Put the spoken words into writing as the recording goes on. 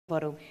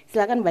forum.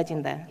 Silakan Mbak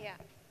Cinta. Ya.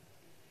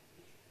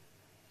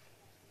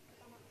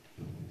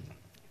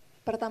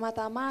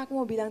 Pertama-tama aku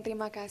mau bilang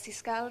terima kasih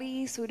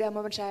sekali sudah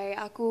mempercayai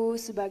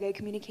aku sebagai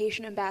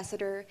Communication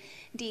Ambassador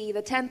di the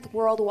 10th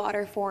World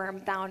Water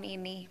Forum tahun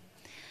ini.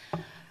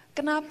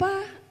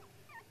 Kenapa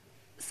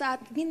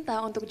saat minta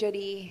untuk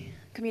jadi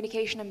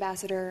Communication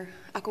Ambassador,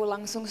 aku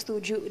langsung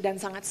setuju dan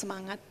sangat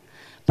semangat.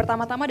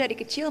 Pertama-tama dari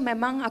kecil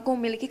memang aku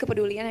memiliki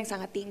kepedulian yang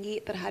sangat tinggi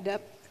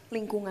terhadap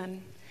lingkungan.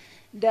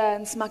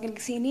 Dan semakin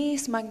kesini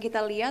semakin kita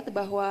lihat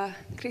bahwa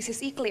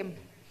krisis iklim,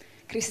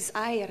 krisis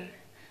air,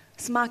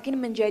 semakin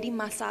menjadi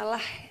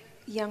masalah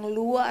yang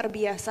luar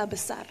biasa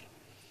besar.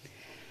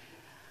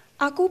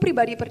 Aku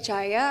pribadi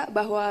percaya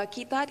bahwa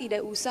kita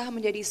tidak usah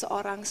menjadi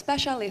seorang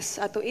spesialis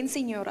atau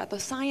insinyur atau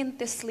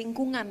saintis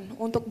lingkungan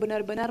untuk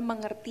benar-benar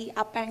mengerti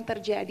apa yang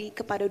terjadi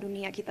kepada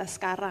dunia kita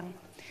sekarang.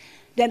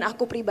 Dan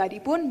aku pribadi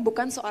pun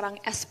bukan seorang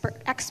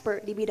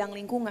expert di bidang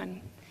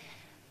lingkungan.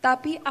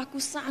 Tapi aku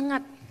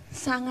sangat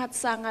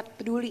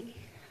peduli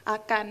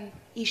akan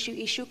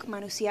isu-isu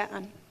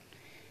kemanusiaan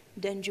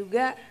dan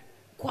juga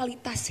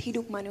kualitas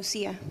hidup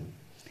manusia.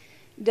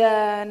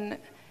 Dan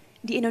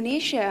di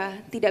Indonesia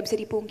tidak bisa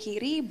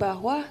dipungkiri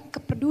bahwa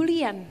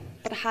kepedulian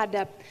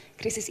terhadap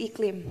krisis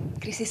iklim,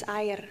 krisis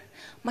air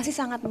masih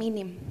sangat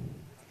minim.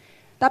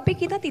 Tapi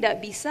kita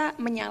tidak bisa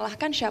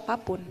menyalahkan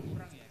siapapun.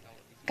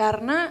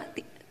 Karena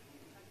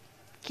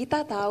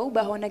kita tahu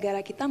bahwa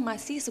negara kita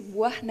masih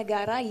sebuah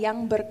negara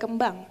yang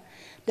berkembang.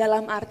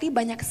 Dalam arti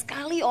banyak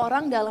sekali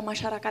orang dalam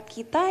masyarakat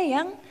kita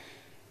yang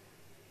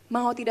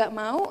mau tidak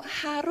mau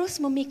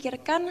harus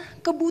memikirkan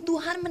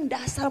kebutuhan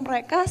mendasar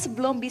mereka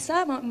sebelum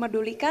bisa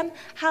memedulikan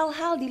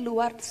hal-hal di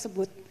luar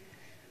tersebut.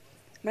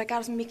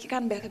 Mereka harus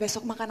memikirkan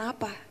besok makan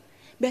apa,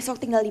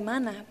 besok tinggal di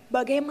mana,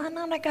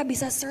 bagaimana mereka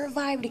bisa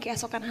survive di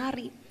keesokan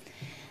hari.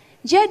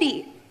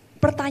 Jadi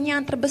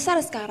pertanyaan terbesar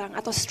sekarang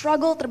atau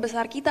struggle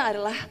terbesar kita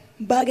adalah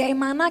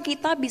bagaimana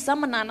kita bisa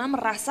menanam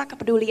rasa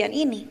kepedulian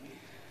ini.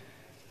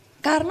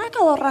 Karena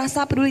kalau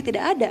rasa peduli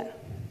tidak ada,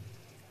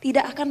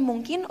 tidak akan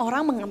mungkin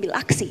orang mengambil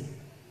aksi.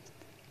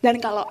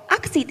 Dan kalau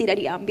aksi tidak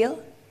diambil,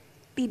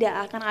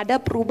 tidak akan ada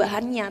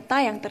perubahan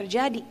nyata yang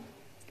terjadi.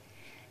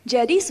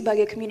 Jadi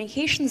sebagai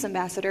Communications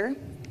Ambassador,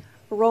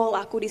 role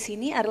aku di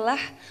sini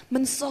adalah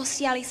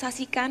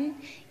mensosialisasikan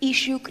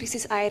isu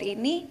krisis air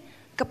ini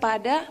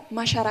kepada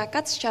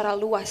masyarakat secara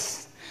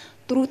luas,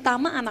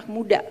 terutama anak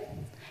muda.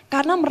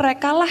 Karena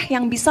merekalah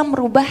yang bisa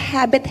merubah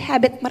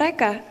habit-habit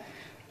mereka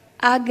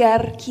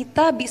agar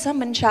kita bisa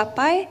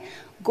mencapai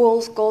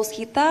goals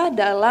kita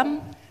dalam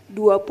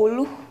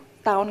 20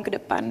 tahun ke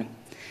depan.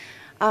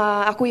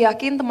 Aku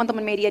yakin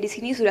teman-teman media di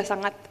sini sudah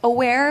sangat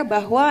aware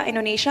bahwa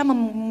Indonesia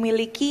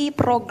memiliki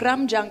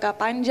program jangka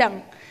panjang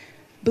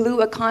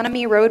Blue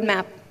Economy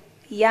Roadmap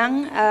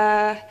yang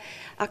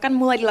akan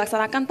mulai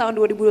dilaksanakan tahun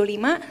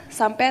 2025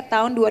 sampai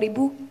tahun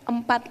 2045.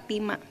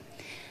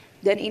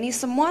 Dan ini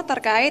semua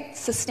terkait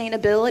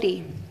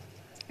sustainability.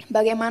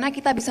 Bagaimana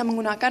kita bisa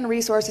menggunakan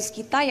resources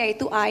kita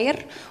yaitu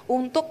air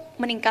untuk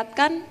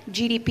meningkatkan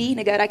GDP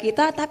negara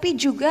kita tapi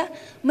juga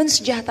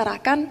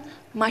mensejahterakan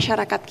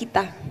masyarakat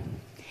kita.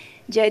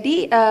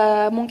 Jadi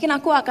mungkin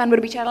aku akan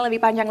berbicara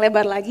lebih panjang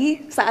lebar lagi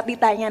saat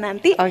ditanya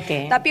nanti.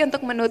 Oke. Tapi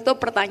untuk menutup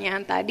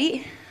pertanyaan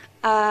tadi,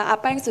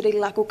 apa yang sudah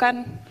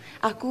dilakukan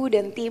aku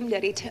dan tim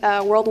dari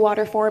World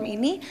Water Forum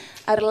ini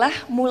adalah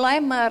mulai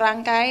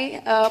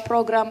merangkai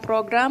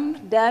program-program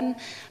dan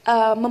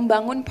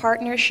membangun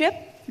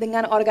partnership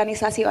dengan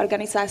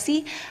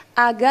organisasi-organisasi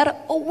agar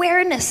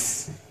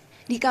awareness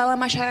di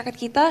kalangan masyarakat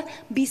kita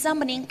bisa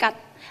meningkat.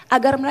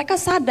 Agar mereka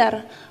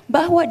sadar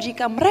bahwa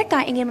jika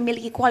mereka ingin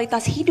memiliki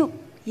kualitas hidup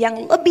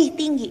yang lebih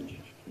tinggi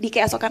di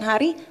keesokan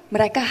hari,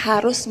 mereka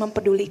harus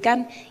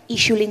mempedulikan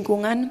isu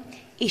lingkungan,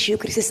 isu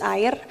krisis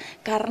air,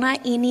 karena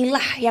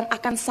inilah yang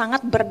akan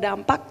sangat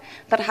berdampak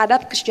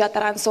terhadap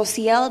kesejahteraan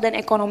sosial dan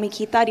ekonomi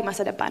kita di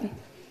masa depan.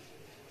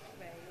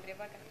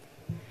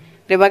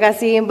 Terima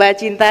kasih Mbak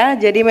Cinta.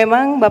 Jadi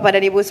memang Bapak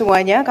dan Ibu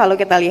semuanya, kalau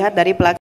kita lihat dari